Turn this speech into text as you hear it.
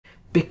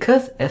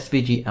Because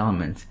SVG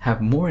elements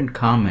have more in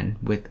common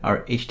with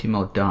our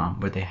HTML DOM,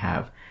 where they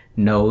have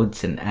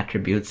nodes and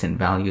attributes and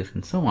values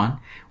and so on,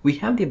 we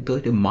have the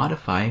ability to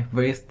modify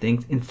various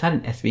things inside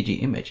an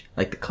SVG image,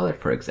 like the color,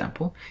 for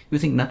example,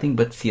 using nothing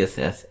but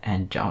CSS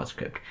and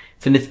JavaScript.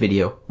 So in this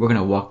video, we're going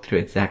to walk through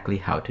exactly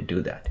how to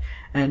do that.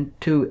 And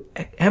to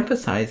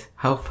emphasize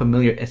how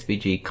familiar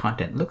SVG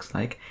content looks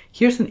like,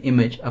 here's an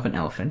image of an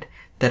elephant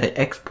that I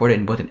exported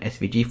in both an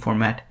SVG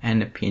format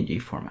and a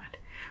PNG format.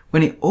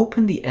 When I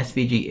open the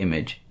SVG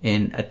image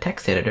in a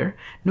text editor,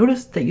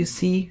 notice that you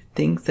see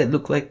things that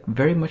look like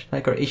very much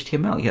like our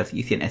HTML. You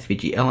see an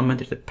SVG element,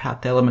 there's a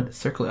path element, a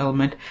circle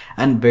element,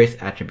 and various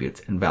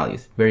attributes and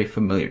values, very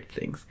familiar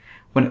things.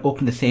 When I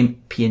open the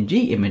same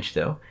PNG image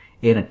though,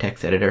 in a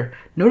text editor,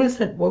 notice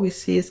that what we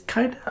see is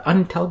kind of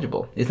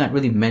unintelligible. It's not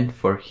really meant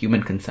for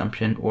human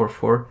consumption or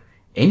for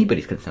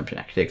anybody's consumption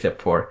actually,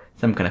 except for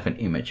some kind of an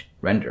image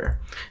renderer.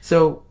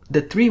 So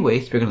the three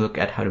ways we're going to look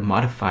at how to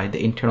modify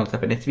the internals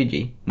of an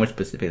SVG, more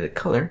specifically the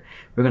color.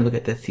 We're going to look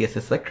at the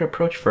CSS selector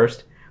approach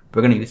first.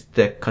 We're going to use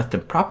the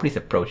custom properties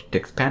approach to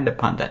expand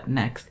upon that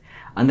next.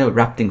 And then we'll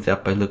wrap things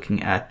up by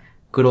looking at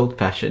good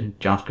old-fashioned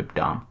JavaScript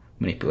DOM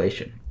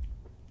manipulation.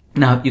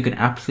 Now, you can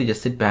absolutely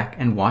just sit back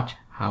and watch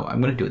how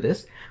I'm going to do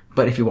this.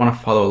 But if you want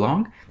to follow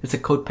along, there's a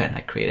code pen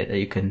I created that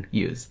you can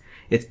use.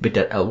 It's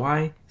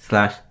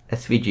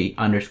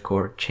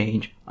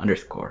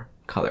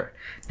bit.ly/svg_change_color.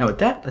 Now with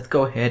that, let's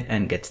go ahead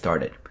and get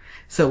started.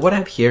 So what I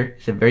have here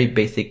is a very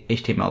basic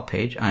HTML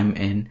page. I'm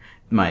in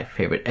my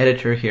favorite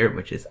editor here,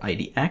 which is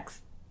IDX.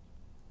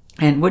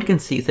 And what you can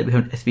see is that we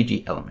have an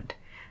SVG element.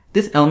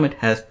 This element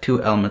has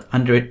two elements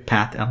under it,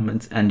 path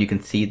elements, and you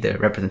can see the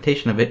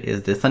representation of it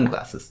is the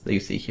sunglasses that you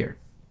see here.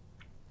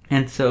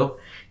 And so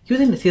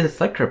using the CSS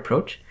selector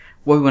approach,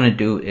 what we want to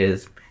do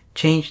is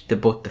change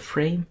both the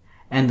frame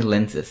and the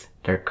lenses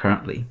that are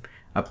currently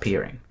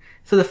appearing.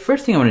 So the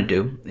first thing I want to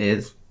do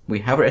is we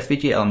have our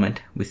SVG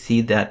element. We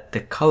see that the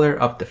color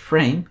of the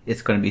frame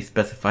is going to be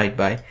specified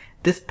by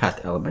this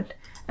path element,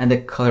 and the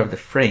color of the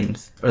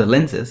frames or the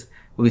lenses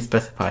will be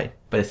specified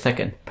by the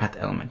second path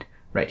element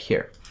right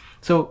here.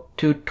 So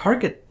to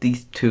target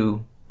these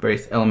two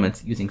various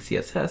elements using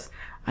CSS,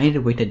 I need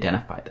a way to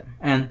identify them,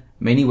 and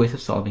many ways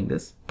of solving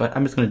this, but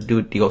I'm just going to do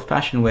it the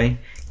old-fashioned way,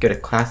 give it a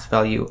class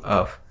value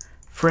of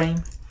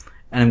frame,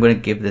 and I'm going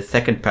to give the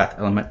second path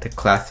element the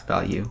class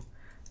value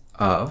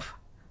of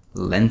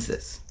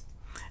lenses.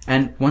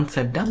 And once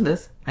I've done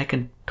this, I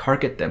can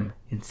target them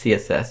in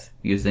CSS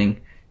using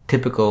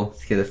typical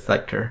CSS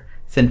selector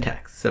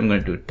syntax. So I'm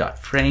going to do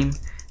 .frame,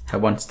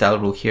 have one style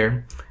rule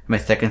here. My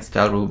second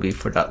style rule will be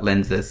for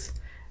 .lenses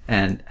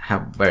and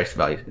have various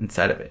values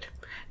inside of it.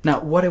 Now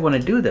what I want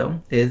to do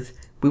though is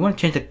we want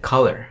to change the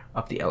color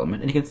of the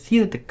element, and you can see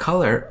that the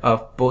color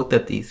of both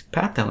of these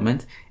path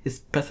elements is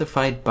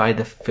specified by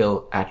the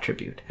fill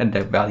attribute, and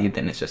the value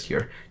then is just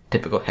your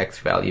typical hex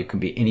value. It can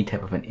be any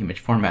type of an image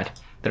format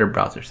that our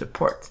browser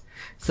supports.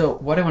 So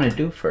what I want to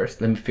do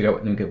first, let me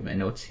give my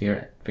notes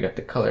here, figure out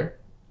the color,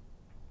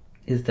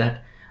 is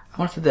that I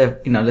want to say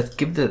that,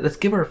 let's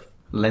give our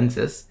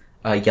lenses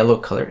a yellow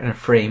color and a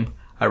frame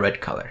a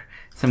red color.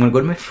 So I'm going to go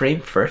to my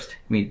frame first,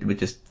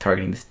 which is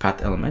targeting this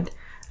path element.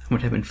 I'm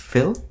going to type in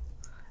fill,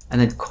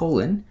 and then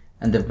colon,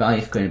 and the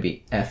value is going to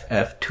be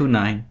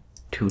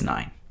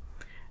FF2929.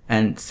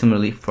 And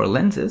similarly for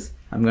lenses,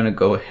 I'm going to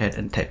go ahead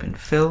and type in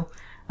fill,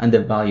 and the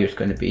value is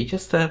going to be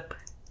just a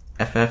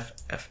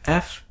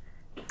FFFF00,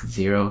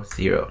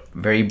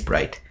 very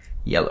bright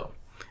yellow.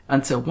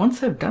 And so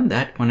once I've done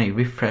that, when I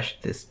refresh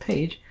this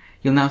page,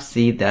 you'll now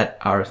see that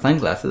our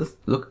sunglasses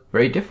look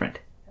very different.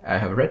 I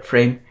have a red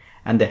frame,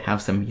 and they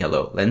have some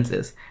yellow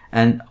lenses.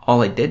 And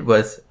all I did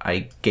was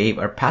I gave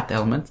our path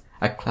elements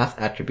a class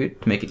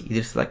attribute to make it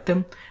easier to select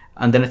them,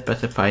 and then I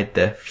specified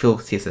the fill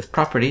CSS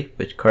property,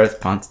 which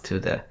corresponds to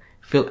the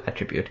fill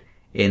attribute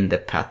in the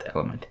path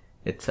element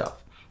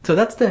itself. So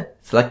that's the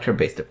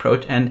selector-based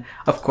approach, and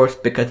of course,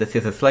 because it's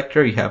CSS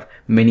selector, you have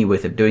many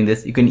ways of doing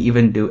this. You can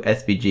even do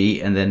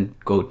SVG and then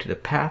go to the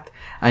path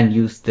and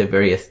use the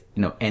various,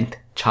 nth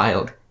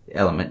child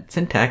element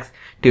syntax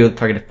to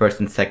target the first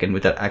and second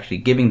without actually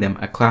giving them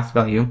a class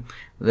value.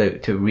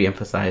 To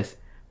re-emphasize,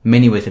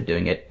 many ways of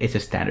doing it. It's a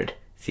standard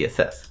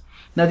CSS.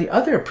 Now the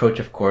other approach,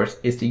 of course,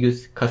 is to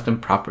use custom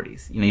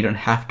properties. You don't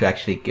have to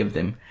actually give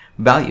them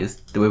values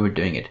the way we're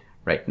doing it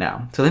right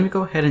now. So let me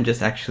go ahead and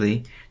just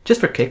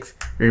for kicks,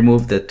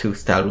 remove the two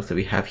style rules that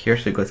we have here,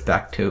 so it goes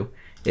back to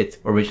its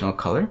original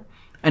color.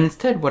 And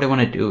instead, what I want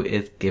to do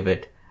is give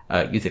it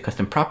use a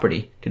custom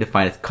property to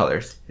define its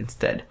colors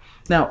instead.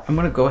 Now I'm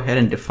going to go ahead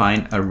and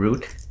define a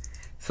root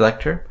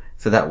selector,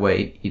 so that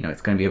way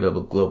it's going to be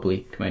available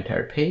globally to my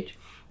entire page.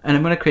 And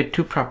I'm going to create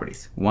two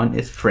properties. One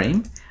is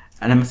frame,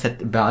 and I'm going to set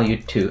the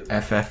value to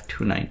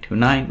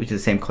FF2929, which is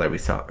the same color we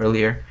saw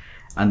earlier.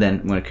 And then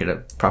I'm going to create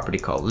a property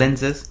called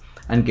lenses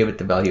and give it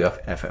the value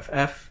of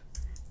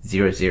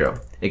FFF00.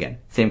 Again,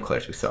 same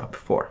colors we saw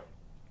before.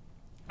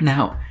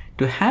 Now,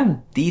 to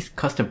have these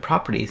custom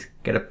properties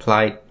get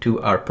applied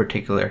to our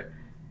particular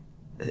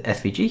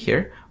SVG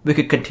here, we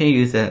could continue to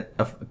use a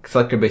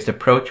selector-based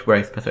approach where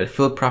I specify the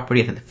fill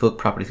property and the fill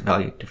property's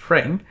value to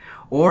frame,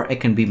 or it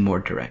can be more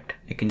direct.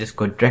 I can just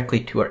go directly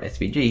to our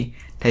SVG,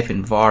 type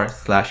in var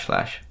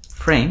 /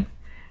 frame,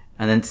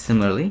 and then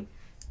similarly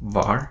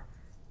var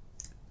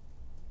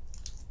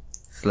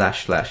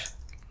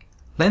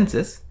 /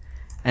 lenses,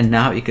 and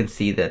now you can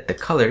see that the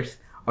colors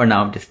are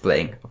now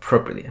displaying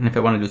appropriately. And if I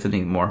want to do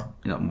something more,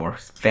 more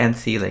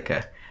fancy, like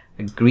a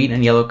green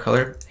and yellow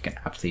color, I can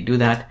absolutely do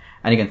that.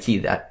 And you can see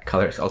that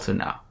color is also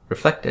now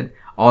reflected.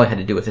 All I had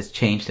to do was just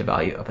change the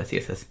value of a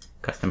CSS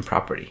custom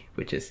property,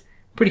 which is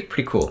pretty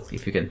cool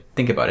if you can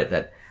think about it,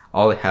 that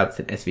all it has is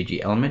an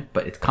SVG element,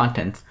 but its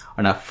contents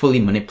are now fully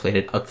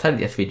manipulated outside of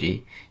the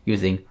SVG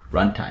using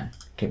runtime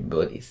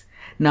capabilities.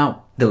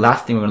 Now, the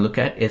last thing we're going to look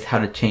at is how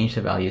to change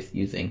the values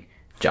using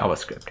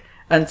JavaScript.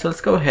 And so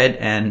let's go ahead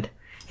and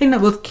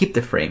we'll keep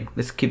the frame.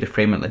 Let's keep the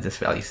frame and lenses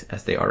values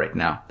as they are right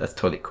now. That's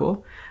totally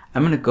cool.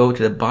 I'm going to go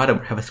to the bottom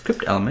where I have a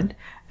script element,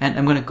 and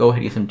I'm going to go ahead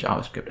and use some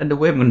JavaScript. And the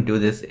way I'm going to do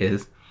this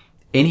is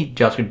any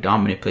JavaScript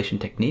DOM manipulation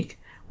technique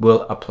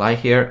will apply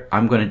here.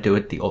 I'm going to do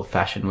it the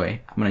old-fashioned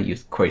way. I'm going to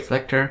use query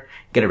selector,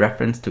 get a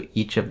reference to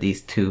each of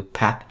these two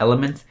path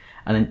elements,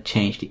 and then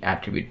change the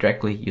attribute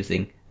directly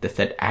using the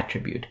set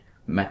attribute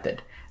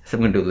method. So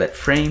I'm going to do let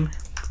frame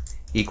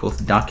equals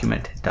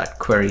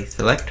document.query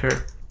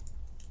selector,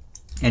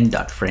 and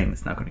 .frame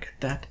is not going to get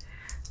that.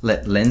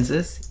 Let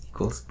lenses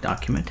equals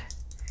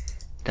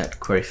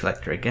document.query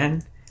selector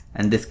again,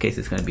 and this case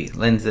is going to be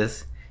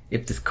lenses.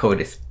 If this code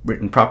is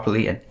written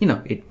properly, and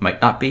it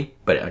might not be,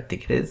 but I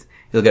think it is,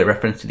 you'll get a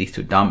reference to these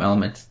two DOM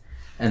elements.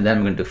 And then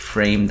I'm going to do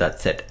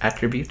frame.set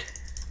attribute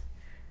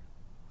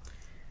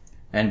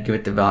and give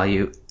it the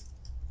value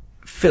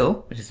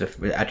fill, which is the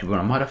attribute we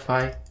want to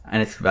modify,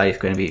 and its value is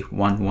going to be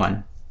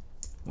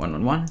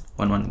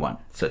 1111111.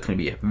 So it's going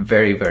to be a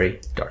very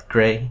dark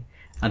gray.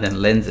 And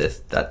then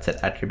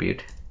lenses.set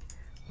attribute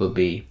will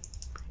be,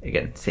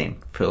 again,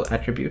 same fill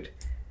attribute,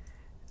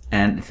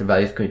 and its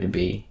value is going to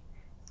be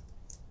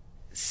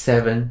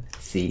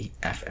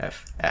 7CFFF.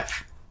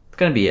 It's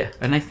going to be a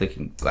nice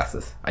looking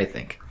glasses, I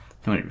think.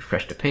 I'm going to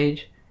refresh the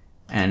page,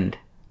 and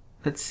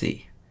let's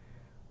see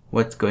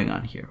what's going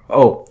on here.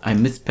 Oh, I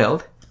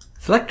misspelled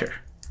selector.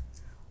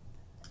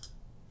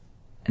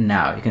 And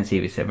now you can see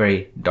it's a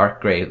very dark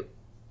gray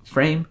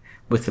frame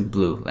with some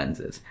blue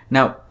lenses.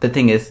 Now, the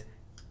thing is,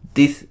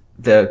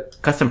 the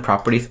custom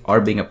properties are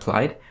being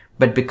applied,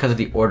 but because of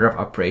the order of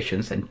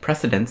operations and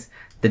precedence,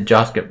 the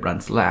JavaScript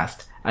runs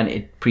last, and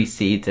it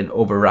precedes and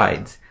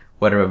overrides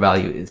whatever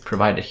value is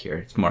provided here.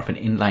 It's more of an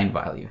inline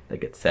value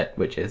that gets set,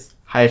 which is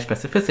higher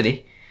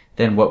specificity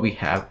than what we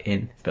have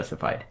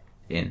specified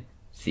in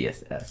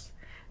CSS.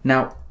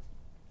 Now,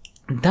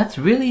 that's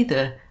really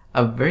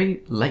a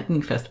very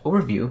lightning fast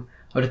overview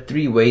of the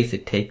 3 ways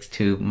it takes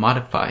to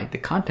modify the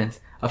contents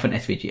of an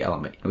SVG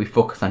element. We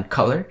focus on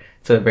color,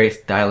 so the various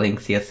styling,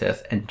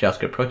 CSS, and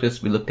JavaScript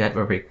approaches we looked at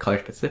were very color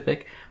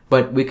specific,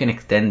 but we can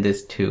extend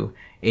this to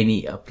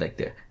any of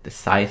the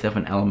size of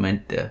an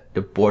element,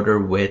 the border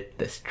width,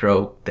 the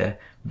stroke, the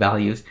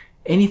values.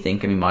 Anything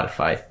can be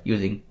modified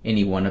using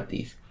any one of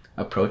these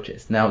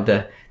approaches. Now,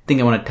 the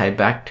thing I want to tie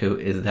back to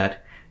is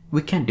that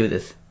we can't do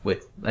this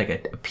with like a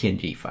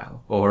PNG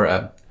file or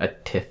a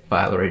TIFF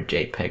file or a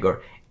JPEG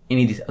or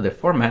any of these other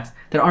formats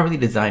that aren't really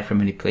designed for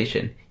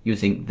manipulation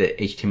using the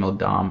HTML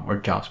DOM or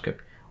JavaScript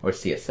or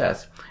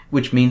CSS,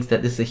 which means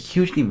that this is a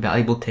hugely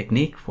valuable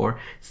technique for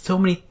so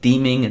many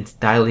theming and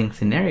styling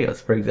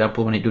scenarios. For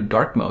example, when I do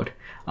dark mode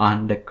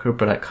on the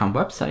Krupa.com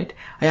website,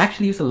 I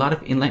actually use a lot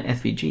of inline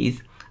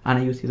SVGs, and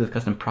I use these as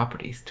custom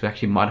properties to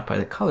actually modify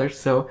the colors.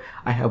 So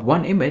I have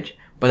one image,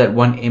 but that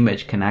one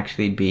image can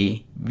actually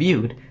be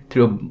viewed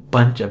through a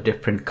bunch of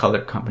different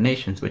color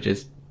combinations, which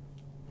is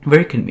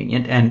very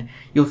convenient, and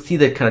you'll see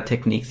the kind of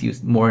techniques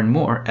used more and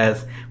more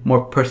as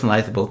more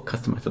personalizable,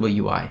 customizable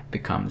UI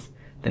becomes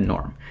the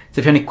norm. So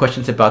if you have any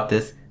questions about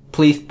this,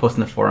 please post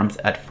in the forums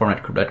at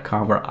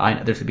forum@krupa.com, where I and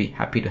others would be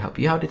happy to help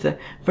you out. It's a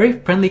very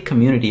friendly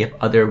community of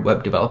other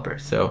web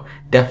developers, so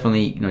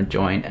definitely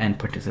join and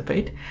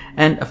participate.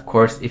 And of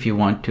course, if you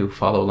want to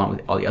follow along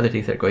with all the other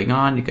things that are going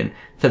on, you can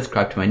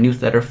subscribe to my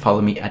newsletter,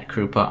 follow me at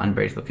Krupa on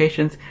various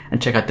locations,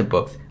 and check out the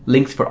books.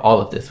 Links for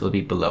all of this will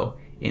be below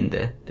in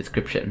the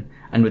description.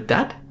 And with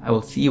that, I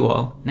will see you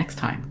all next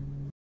time.